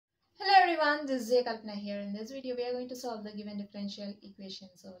everyone, this is Kalpana here. In this video, we are going to solve the given differential equation.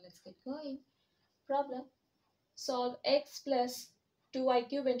 So let's get going. Problem: solve x plus 2y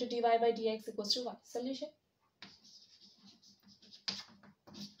cube into dy by dx equals to y. Solution: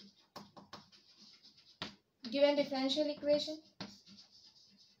 given differential equation,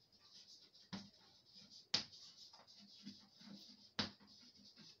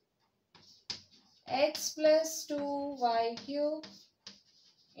 x plus 2y cube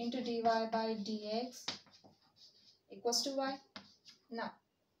into dy by dx equals to y. Now,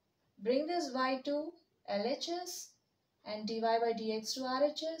 bring this y to LHS and dy by dx to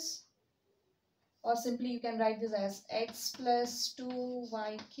RHS, or simply you can write this as x plus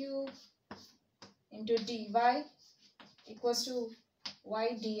 2y cube into dy equals to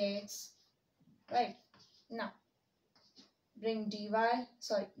y dx, right? Now, bring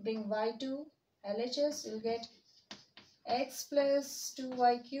y to LHS, you'll get x plus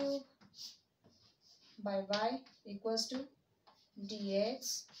 2y cube by y equals to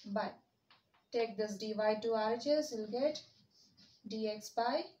dx by, take this dy to RHS, you'll get dx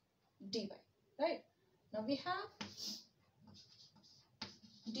by dy, right? Now we have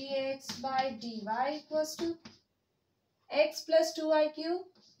dx by dy equals to x plus 2y cube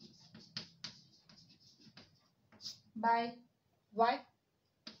by y,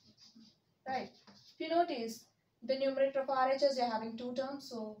 right? If you notice, the numerator of RHS you're having two terms,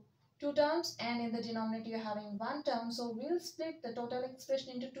 so two terms, and in the denominator you're having one term, so we'll split the total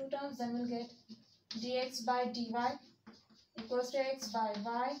expression into two terms. Then we'll get dx by dy equals to x by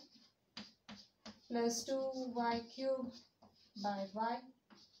y plus 2y cube by y,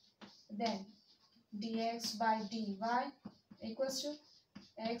 then dx by dy equals to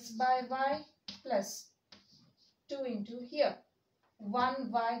x by y plus 2 into here. One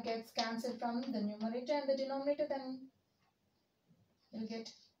y gets cancelled from the numerator and the denominator, then you'll get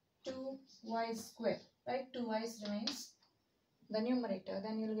 2y square, right? 2y remains the numerator,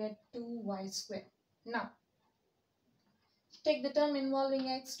 then you'll get 2y square. Now, take the term involving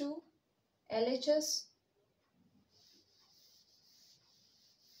x to LHS.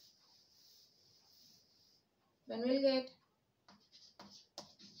 Then we'll get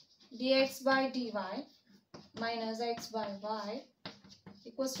dx by dy minus x by y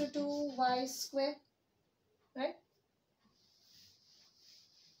equals to 2y square, right?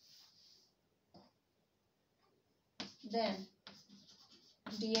 Then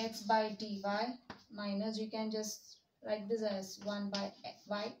dx by dy minus, you can just write this as 1 by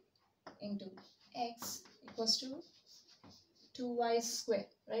y into x equals to 2y square,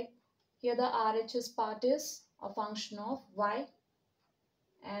 right? Here the RHS part is a function of y,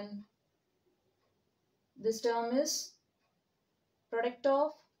 and this term is product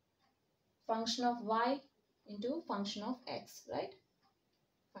of function of y into function of x, right?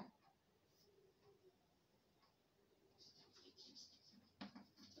 Fine.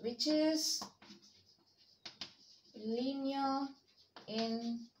 Which is linear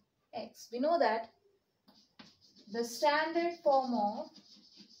in x. We know that the standard form of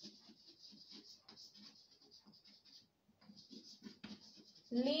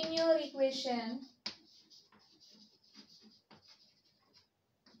linear equation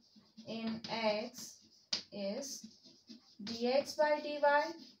in x is dx by dy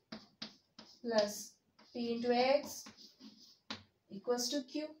plus p into x equals to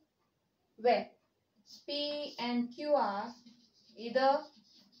q, where p and q are either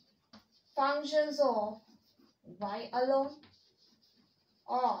functions of y alone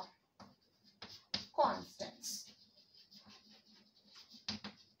or constants.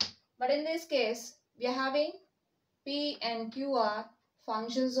 But in this case, we are having p and q are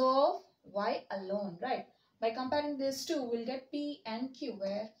functions of y alone, right? By comparing these two, we'll get p and q,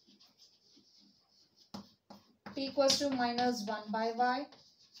 where p equals to minus 1 by y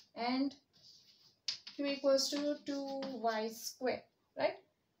and q equals to 2y square, right?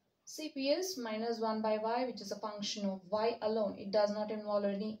 See, p is minus 1 by y, which is a function of y alone. It does not involve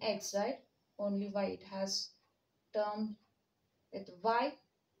any x, right? Only y. It has term with y.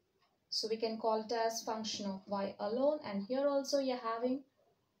 So we can call it as function of y alone. And here also you're having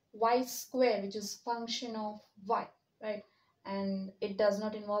y square, which is function of y, right? And it does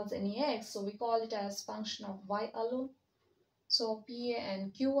not involve any x, so we call it as function of y alone. So p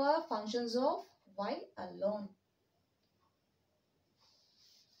and q are functions of y alone.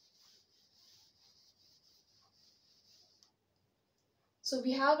 So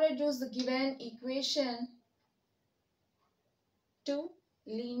we have reduced the given equation to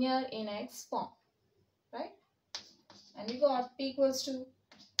linear in x form, right? And we got p equals to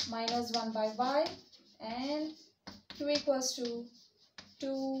minus 1 by y and q equals to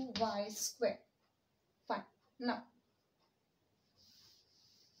 2y square. Fine. Now,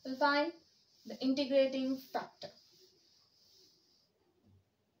 we'll find the integrating factor.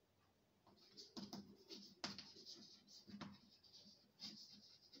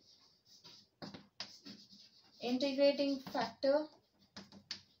 Integrating factor.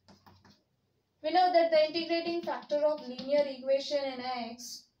 We know that the integrating factor of linear equation in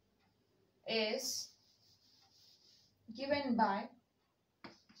x is given by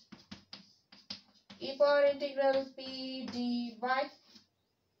e power integral p dy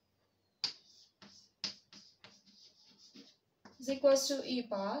is equals to e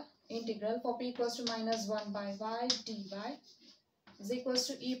power integral for p equals to minus 1 by y dy is equals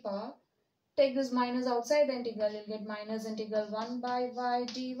to e power. Take this minus outside the integral, you'll get minus integral 1 by y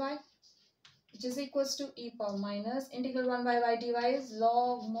dy, which is equals to e power minus integral 1 by y dy is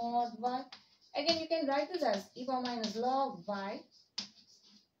log mod y. Again, you can write this as e power minus log y,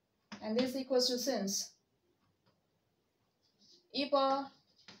 and this equals to, since e power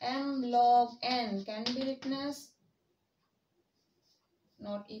m log n can be written as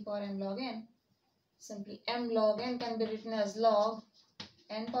not e power m log n, simply m log n can be written as log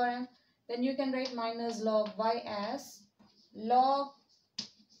n power m. Then you can write minus log y as log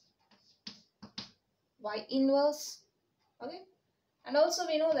y inverse. Okay, and also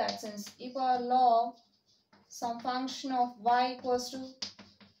we know that since e power log some function of y equals to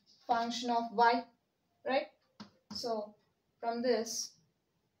function of y, right? So from this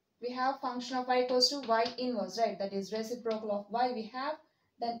we have function of y equals to y inverse, right? That is reciprocal of y we have.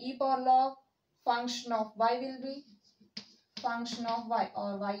 Then e power log function of y will be function of y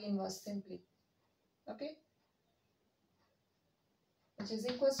or y inverse simply. Okay, which is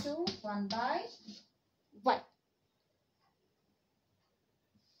equals to 1 by y.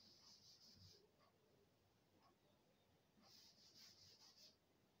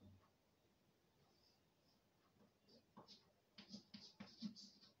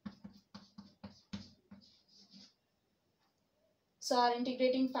 So our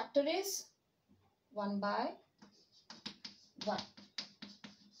integrating factor is 1 by y.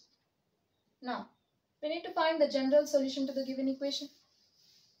 Now, we need to find the general solution to the given equation.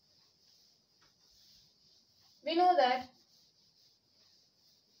 We know that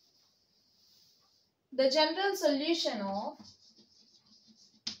the general solution of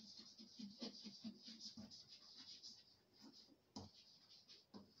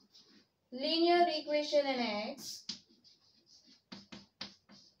linear equation in x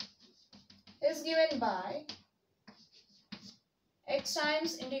is given by x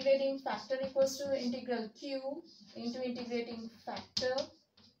times integrating factor equals to integral q into integrating factor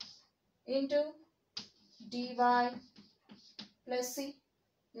into dy plus c.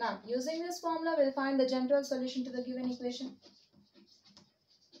 Now, using this formula, we'll find the general solution to the given equation.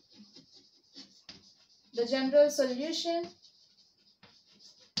 The general solution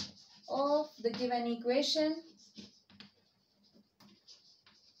of the given equation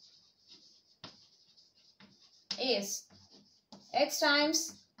is x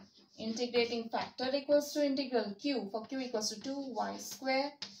times integrating factor equals to integral q for q equals to 2y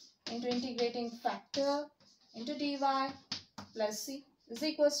square into integrating factor into dy plus c is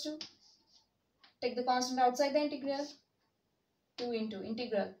equals to, take the constant outside the integral, 2 into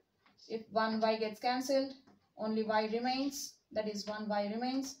integral. If 1y gets cancelled, only y remains, that is 1y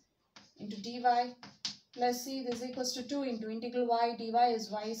remains, into dy plus c. This is equals to 2 into integral y dy is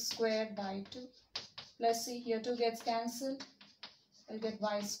y squared by 2 plus c. Here 2 gets cancelled, we'll get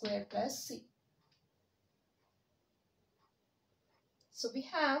y squared plus c. So we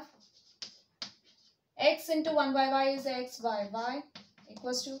have x into 1 by y is x by y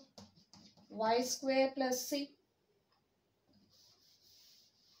equals to y square plus c.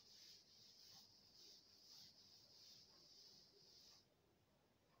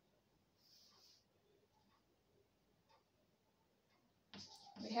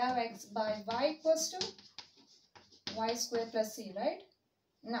 We have x by y equals to y square plus c, right?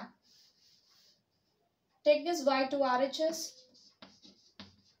 Now, take this y to RHS.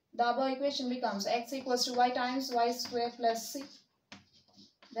 The above equation becomes x equals to y times y square plus c.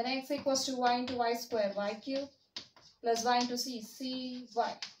 Then x equals to y into y square y cube plus y into c, cy,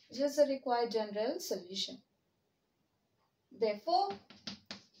 which is the required general solution. Therefore,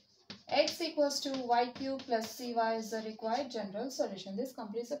 x equals to y cube plus cy is the required general solution. This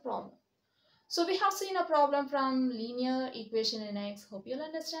completes the problem. So we have seen a problem from linear equation in x. Hope you'll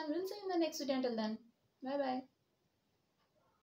understand. We'll see you in the next video. Until then, bye bye.